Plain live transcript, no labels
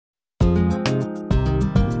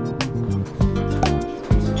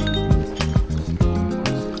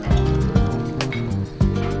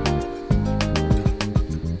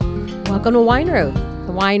Welcome to Wine Road,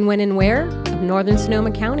 the wine, when, and where of Northern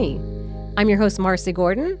Sonoma County. I'm your host, Marcy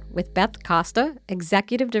Gordon, with Beth Costa,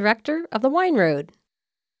 Executive Director of the Wine Road.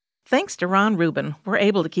 Thanks to Ron Rubin, we're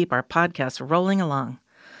able to keep our podcast rolling along.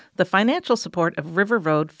 The financial support of River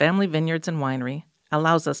Road Family Vineyards and Winery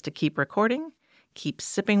allows us to keep recording, keep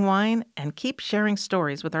sipping wine, and keep sharing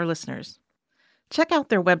stories with our listeners. Check out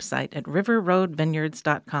their website at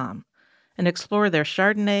riverroadvineyards.com and explore their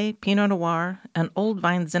Chardonnay, Pinot Noir, and Old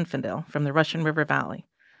Vine Zinfandel from the Russian River Valley,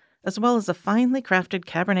 as well as a finely crafted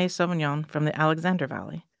Cabernet Sauvignon from the Alexander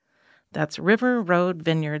Valley. That's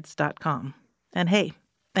riverroadvineyards.com. And hey,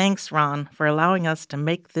 thanks, Ron, for allowing us to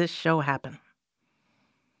make this show happen.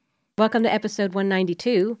 Welcome to episode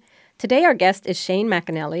 192. Today our guest is Shane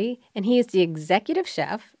McAnelly, and he is the executive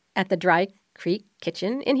chef at the Dry Creek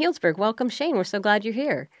Kitchen in Healdsburg. Welcome, Shane. We're so glad you're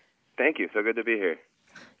here. Thank you. So good to be here.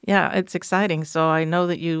 Yeah, it's exciting. So I know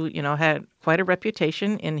that you had quite a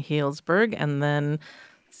reputation in Healdsburg, and then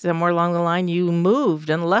somewhere along the line you moved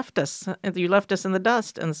and left us. You left us in the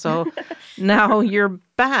dust, and so now you're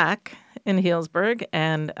back in Healdsburg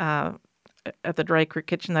and at the Dry Creek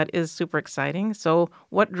Kitchen. That is super exciting. So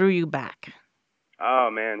what drew you back? Oh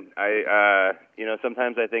man, I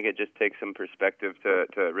sometimes I think it just takes some perspective to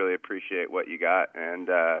really appreciate what you got, and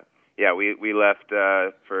we left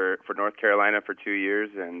for North Carolina for 2 years,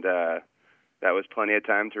 and that was plenty of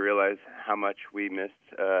time to realize how much we missed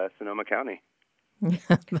Sonoma County. And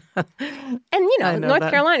North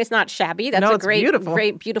Carolina is not shabby. That's a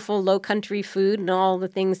great, beautiful low country food and all the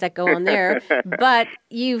things that go on there. But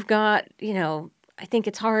you've got, I think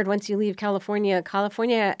it's hard once you leave California.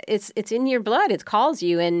 California, it's in your blood. It calls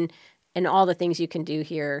you, and all the things you can do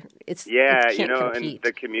here. It can't compete. And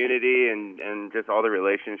the community and just all the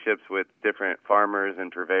relationships with different farmers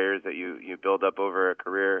and purveyors that you build up over a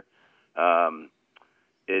career.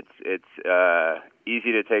 It's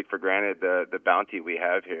easy to take for granted the bounty we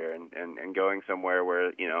have here, and going somewhere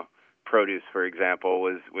where produce, for example,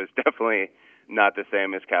 was definitely not the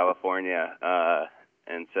same as California,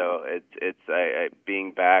 and so it's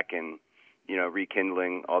being back and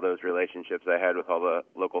rekindling all those relationships I had with all the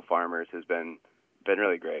local farmers has been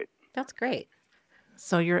really great. That's great.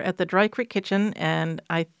 So you're at the Dry Creek Kitchen, and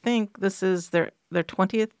I think this is their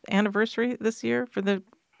 20th anniversary this year for the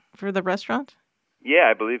restaurant.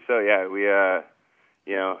 Yeah, I believe so. Yeah, we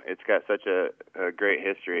it's got such a great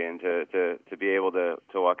history, and to be able to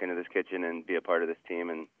walk into this kitchen and be a part of this team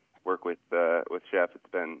and work with Chef,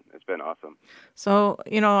 it's been awesome. So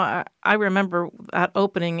I remember that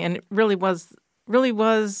opening, and it really was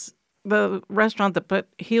the restaurant that put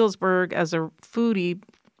Healdsburg as a foodie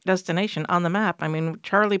destination on the map. I mean,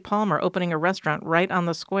 Charlie Palmer opening a restaurant right on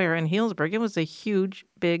the square in Healdsburg. It was a huge,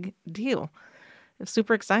 big deal. It's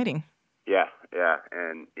super exciting. Yeah,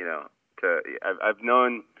 and I've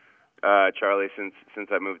known Charlie since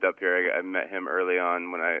I moved up here. I met him early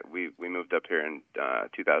on when we moved up here in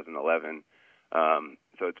 2011.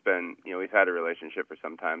 So it's been we've had a relationship for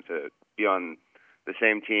some time. To be on the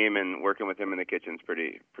same team and working with him in the kitchen's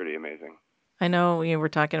pretty amazing. I know we were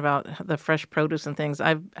talking about the fresh produce and things.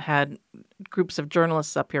 I've had groups of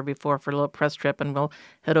journalists up here before for a little press trip, and we'll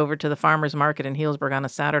head over to the farmers market in Healdsburg on a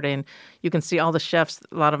Saturday, and you can see all the chefs.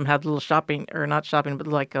 A lot of them have little not shopping, but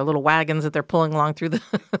like little wagons that they're pulling along through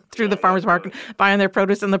the farmers market, buying their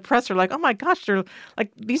produce. And the press are like, "Oh my gosh, they're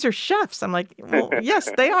like, these are chefs." I'm like, "Well, yes,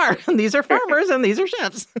 they are. These are farmers, and these are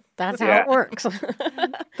chefs." That's how it works.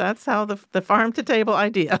 That's how the farm to table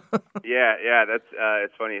idea. Yeah. That's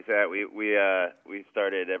it's funny you say that. We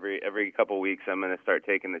started every couple weeks. I'm going to start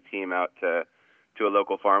taking the team out to a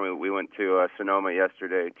local farm. We went to Sonoma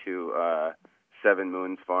yesterday to Seven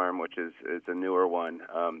Moons Farm, which is a newer one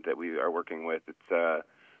that we are working with. It's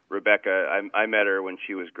Rebecca. I met her when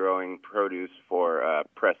she was growing produce for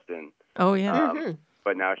Preston. Oh yeah.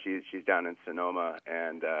 But now she's down in Sonoma,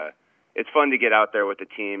 and it's fun to get out there with the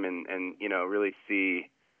team and really see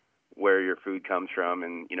where your food comes from,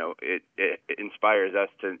 and it inspires us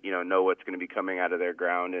to know what's going to be coming out of their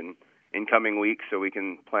ground and in coming weeks, so we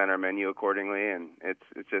can plan our menu accordingly. And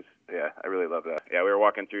it's just I really love that. Yeah, we were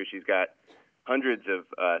walking through. She's got hundreds of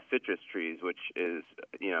citrus trees, which is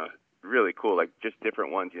really cool. Like just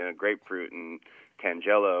different ones, grapefruit and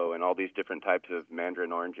tangelo and all these different types of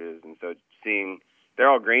mandarin oranges. And so seeing. They're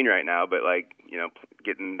all green right now, but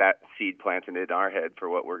getting that seed planted in our head for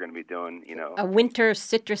what we're going to be doing, A winter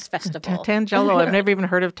citrus festival. Tangelo. I've never even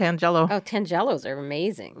heard of tangelo. Oh, tangelos are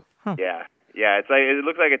amazing. Huh. Yeah. It's like it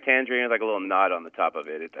looks like a tangerine with like a little knot on the top of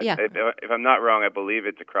it. If I'm not wrong, I believe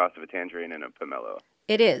it's a cross of a tangerine and a pomelo.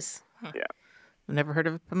 It is. Huh. Yeah. I've never heard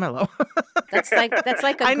of a pomelo. That's like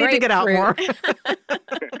a I need to get out more.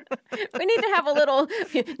 We need to have a little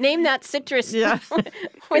name that citrus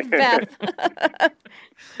with Beth.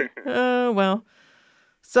 Well.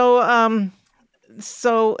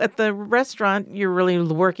 So at the restaurant, you're really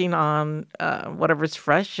working on whatever's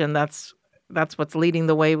fresh, and that's what's leading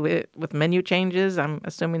the way with menu changes. I'm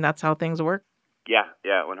assuming that's how things work. Yeah,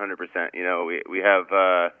 100%. You know, we have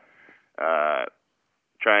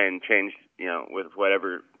try and change, you know,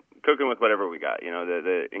 cooking with whatever we got. You know,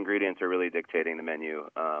 the ingredients are really dictating the menu.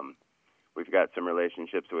 We've got some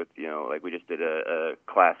relationships with, you know, like we just did a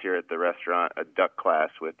class here at the restaurant, a duck class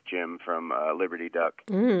with Jim from Liberty Duck.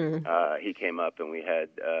 He came up and we had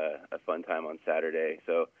a fun time on Saturday.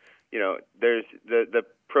 So, you know, there's the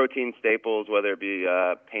protein staples, whether it be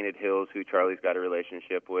Painted Hills, who Charlie's got a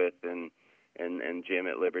relationship with, and Jim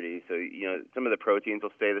at Liberty. So, you know, some of the proteins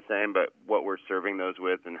will stay the same, but what we're serving those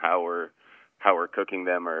with and how we're cooking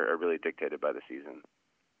them are really dictated by the season.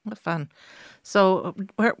 What fun. So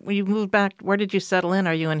when you moved back, where did you settle in?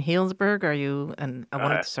 Are you in Healdsburg? Are you in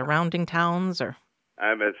one of the surrounding towns? Or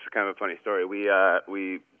it's kind of a funny story. We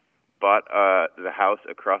bought the house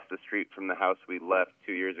across the street from the house we left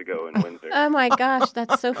 2 years ago in Windsor. Oh my gosh,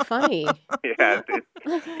 that's so funny. Yeah,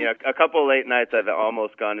 you know, a couple late nights I've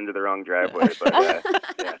almost gone into the wrong driveway, but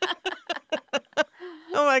yeah.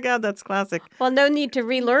 Oh my God, that's classic. Well, no need to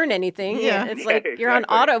relearn anything. Yeah. It's like you're on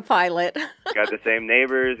autopilot. Got the same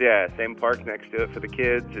neighbors, same park next to it for the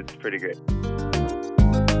kids. It's pretty great.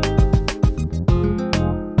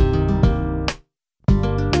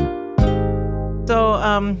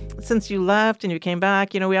 So since you left and you came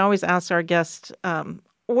back, you know, we always ask our guests,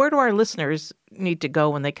 where do our listeners need to go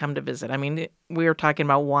when they come to visit? I mean, we are talking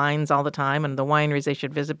about wines all the time and the wineries they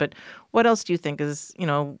should visit, but what else do you think is, you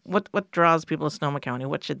know, what draws people to Sonoma County?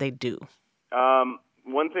 What should they do?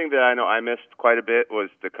 One thing that I know I missed quite a bit was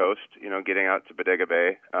the coast, you know, getting out to Bodega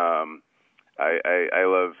Bay. I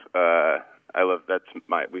love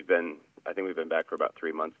I think we've been back for about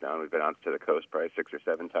 3 months now, and we've been out to the coast probably 6 or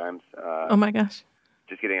 7 times. Oh my gosh.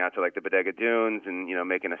 Just getting out to like the Bodega Dunes and, you know,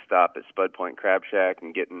 making a stop at Spud Point Crab Shack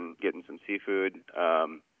and getting some seafood.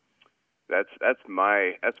 That's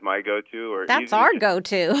my go-to. Or that's our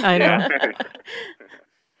go-to. I know.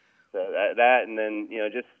 So that and then, you know,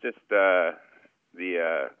 just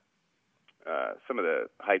some of the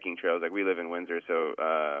hiking trails. Like we live in Windsor, so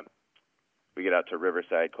we get out to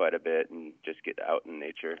Riverside quite a bit and just get out in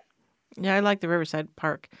nature. Yeah, I like the Riverside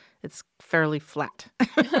Park. It's fairly flat.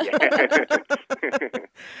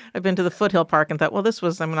 I've been to the Foothill Park and thought, well,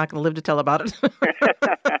 I'm not going to live to tell about it.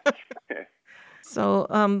 So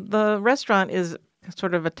the restaurant is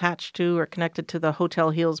sort of attached to or connected to the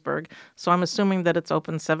Hotel Healdsburg. So I'm assuming that it's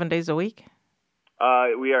open 7 days a week?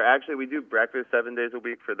 We do breakfast 7 days a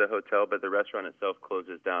week for the hotel, but the restaurant itself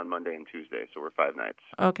closes down Monday and Tuesday, so we're 5 nights.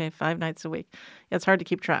 Okay, 5 nights a week. Yeah, it's hard to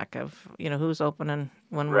keep track of, you know, who's open and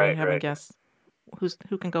when we're having guests,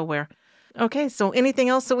 who can go where. Okay, so anything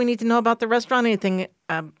else that we need to know about the restaurant? Anything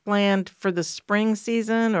planned for the spring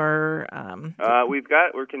season or?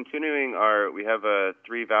 We're continuing we have a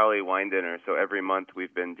Three Valley wine dinner, so every month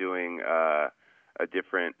we've been doing a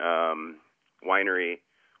different winery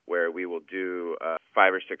where we will do a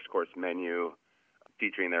 5 or 6 course menu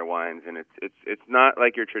featuring their wines, and it's not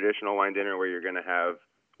like your traditional wine dinner where you're going to have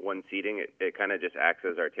one seating. It kind of just acts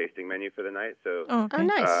as our tasting menu for the night. So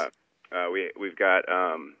nice. We've got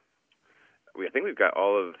I think we've got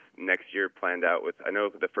all of next year planned out. I know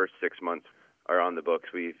the first 6 months are on the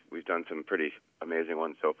books. We've done some pretty amazing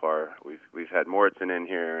ones so far. We've had Moritzen in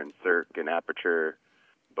here and Cirque and Aperture.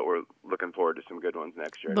 But we're looking forward to some good ones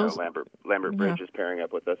next year. Lambert Bridge is pairing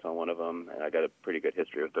up with us on one of them, and I got a pretty good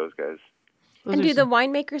history with those guys. And do the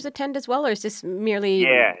winemakers attend as well, or is this merely...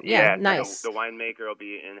 Yeah, nice. The winemaker will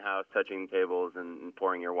be in-house touching tables and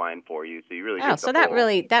pouring your wine for you, so you really get the so that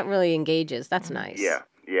really engages. That's nice.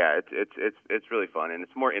 Yeah, it's really fun, and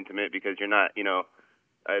it's more intimate because you're not, you know...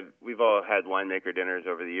 We've all had winemaker dinners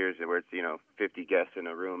over the years where it's, you know, 50 guests in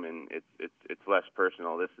a room, and it's less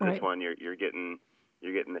personal. This one, you're getting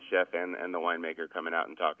the chef and the winemaker coming out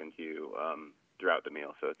and talking to you throughout the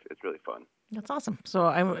meal. So it's really fun. That's awesome. So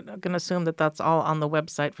I'm going to assume that that's all on the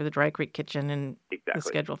website for the Dry Creek Kitchen and the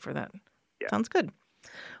schedule for that. Yeah. Sounds good.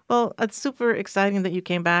 Well, it's super exciting that you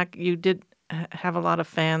came back. You did have a lot of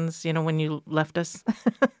fans, you know, when you left us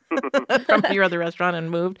from your other restaurant and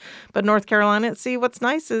moved. But North Carolina, see, what's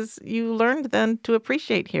nice is you learned then to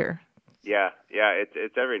appreciate here. Yeah.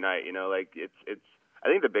 It's every night, you know, like it's I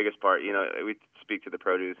think the biggest part, you know, we speak to the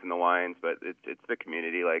produce and the wines, but it's the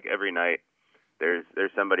community. Like every night, there's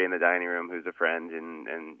somebody in the dining room who's a friend,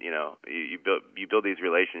 and you know, you build these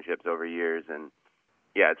relationships over years, and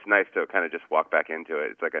yeah, it's nice to kind of just walk back into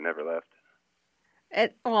it. It's like I never left.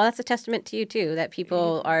 Well, that's a testament to you too, that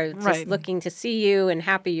people are just looking to see you and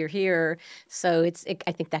happy you're here. So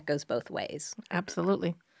I think that goes both ways.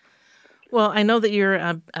 Absolutely. Well, I know that you're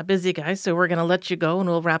a busy guy, so we're going to let you go and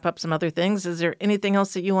we'll wrap up some other things. Is there anything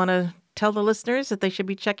else that you want to tell the listeners that they should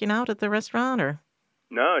be checking out at the restaurant, or?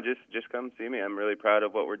 No, just come see me. I'm really proud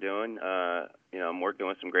of what we're doing. I'm working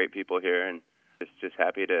with some great people here, and just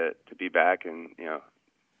happy to be back and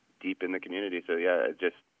deep in the community. So yeah,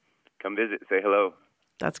 just come visit, say hello.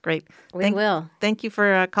 That's great. We will. Thank you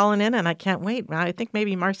for calling in, and I can't wait. I think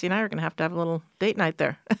maybe Marcy and I are going to have a little date night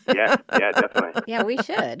there. Yeah, definitely. Yeah, we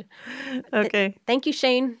should. Okay. Thank you,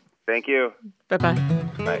 Shane. Thank you. Bye-bye.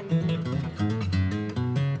 Bye.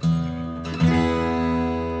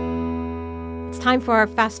 It's time for our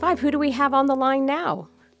Fast Five. Who do we have on the line now?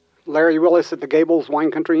 Larry Willis at the Gables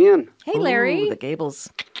Wine Country Inn. Hey, Larry. Ooh, the Gables.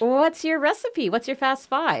 What's your recipe? What's your Fast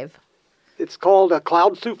Five? It's called a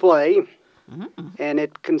cloud souffle, and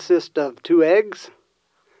it consists of 2 eggs,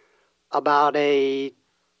 about 2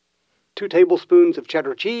 tablespoons of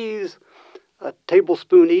cheddar cheese, a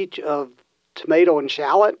tablespoon each of tomato and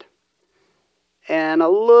shallot, and a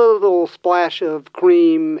little splash of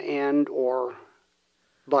cream and or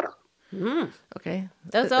butter. Okay.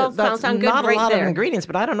 Those all sound good not right a lot there. of ingredients,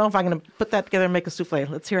 but I don't know if I'm going to put that together and make a souffle.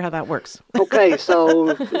 Let's hear how that works. Okay,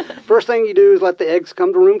 so first thing you do is let the eggs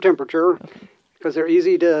come to room temperature, because they're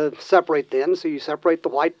easy to separate then. So you separate the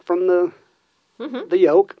white from the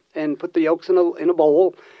yolk and put the yolks in a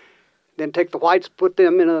bowl. Then take the whites, put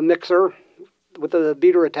them in a mixer with a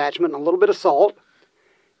beater attachment and a little bit of salt,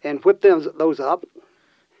 and whip those up.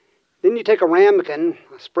 Then you take a ramekin,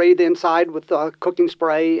 spray the inside with cooking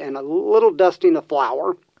spray and a little dusting of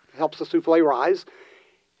flour. It helps the souffle rise.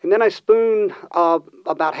 And then I spoon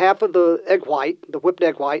about half of the egg white, the whipped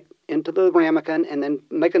egg white, into the ramekin, and then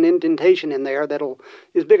make an indentation in there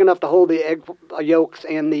is big enough to hold the egg yolks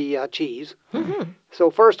and the cheese. So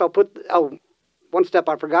first I'll one step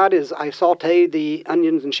I forgot is I saute the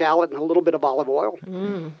onions and shallot in a little bit of olive oil.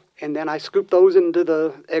 And then I scoop those into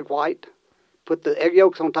the egg white, put the egg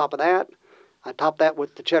yolks on top of that. I top that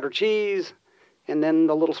with the cheddar cheese, and then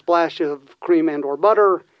the little splash of cream and or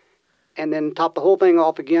butter, and then top the whole thing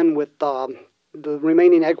off again with the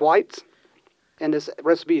remaining egg whites. And this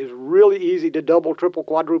recipe is really easy to double, triple,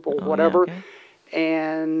 quadruple, whatever. Yeah, okay.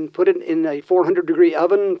 And put it in a 400-degree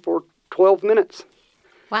oven for 12 minutes.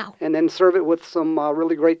 Wow. And then serve it with some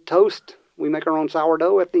really great toast. We make our own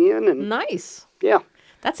sourdough at the end. And Nice. yeah.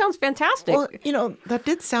 That sounds fantastic. Well, that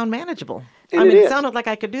did sound manageable. And it it sounded like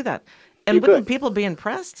I could do that. And You wouldn't could. people be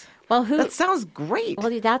impressed? Well, That sounds great.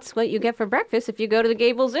 Well, that's what you get for breakfast if you go to the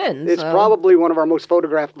Gables Inn. It's so. probably one of our most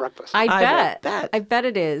photographed breakfasts. I bet. bet. I bet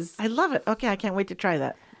it is. I love it. Okay, I can't wait to try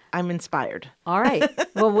that. I'm inspired. All right.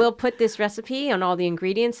 Well, we'll put this recipe on all the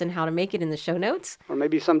ingredients and how to make it in the show notes. Or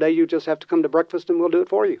maybe someday you just have to come to breakfast and we'll do it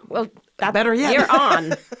for you. Well, Better yet. You're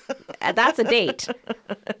on. That's a date.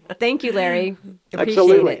 Thank you, Larry. Appreciate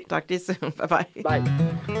Absolutely. it. Talk to you soon. Bye-bye. Bye.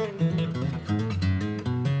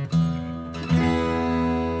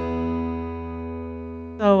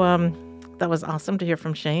 So that was awesome to hear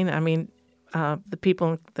from Shane. I mean, the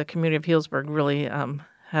people, the community of Healdsburg really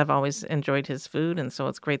have always enjoyed his food, and so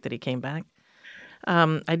it's great that he came back.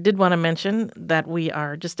 I did want to mention that we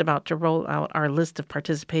are just about to roll out our list of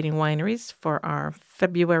participating wineries for our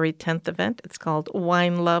February 10th event. It's called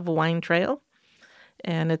Wine Love Wine Trail,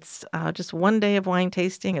 and it's just one day of wine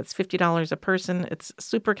tasting. It's $50 a person. It's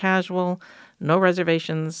super casual, no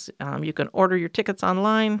reservations. You can order your tickets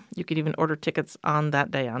online. You could even order tickets on that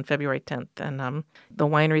day, on February 10th. And the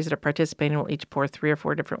wineries that are participating will each pour 3 or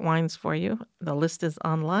 4 different wines for you. The list is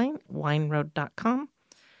online, wineroad.com.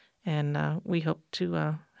 And we hope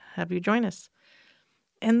to have you join us.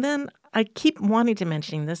 And then I keep wanting to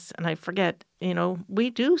mention this, and I forget, we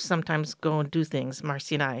do sometimes go and do things,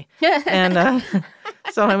 Marcy and I. And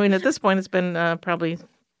so, I mean, at this point, it's been probably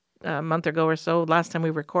a month ago or so, last time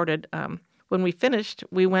we recorded. When we finished,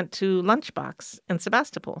 we went to Lunchbox in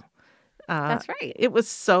Sebastopol. That's right. It was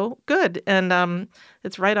so good, and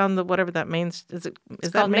it's right on the whatever that main is it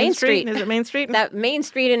is that called Main Main Street? Street. Is it Main Street? That Main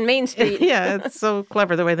Street and Main Street. Yeah, it's so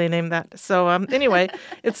clever the way they named that. So anyway,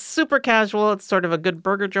 it's super casual. It's sort of a good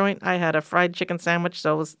burger joint. I had a fried chicken sandwich,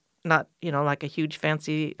 so it was not like a huge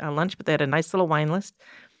fancy lunch, but they had a nice little wine list.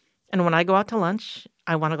 And when I go out to lunch,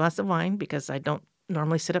 I want a glass of wine because I don't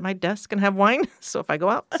normally sit at my desk and have wine. So if I go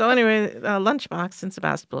out. So anyway, Lunchbox in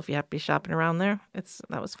Sebastopol, if you have to be shopping around there,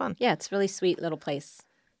 that was fun. Yeah, it's a really sweet little place.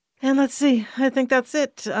 And let's see, I think that's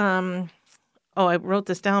it. I wrote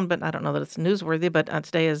this down, but I don't know that it's newsworthy, but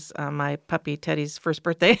today is my puppy Teddy's first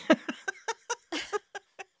birthday.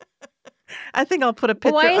 I think I'll put a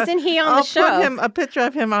picture. Why isn't he on the show? I'll put a picture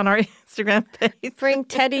of him on our Instagram page. Bring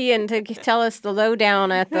Teddy in to tell us the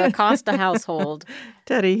lowdown at the Costa household.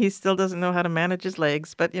 Teddy, he still doesn't know how to manage his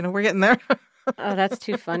legs, but, we're getting there. Oh, that's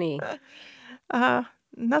too funny.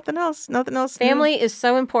 Nothing else. Family is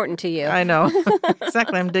so important to you. I know.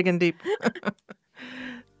 Exactly. I'm digging deep.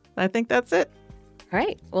 I think that's it. All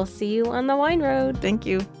right. We'll see you on the wine road. Thank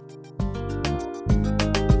you.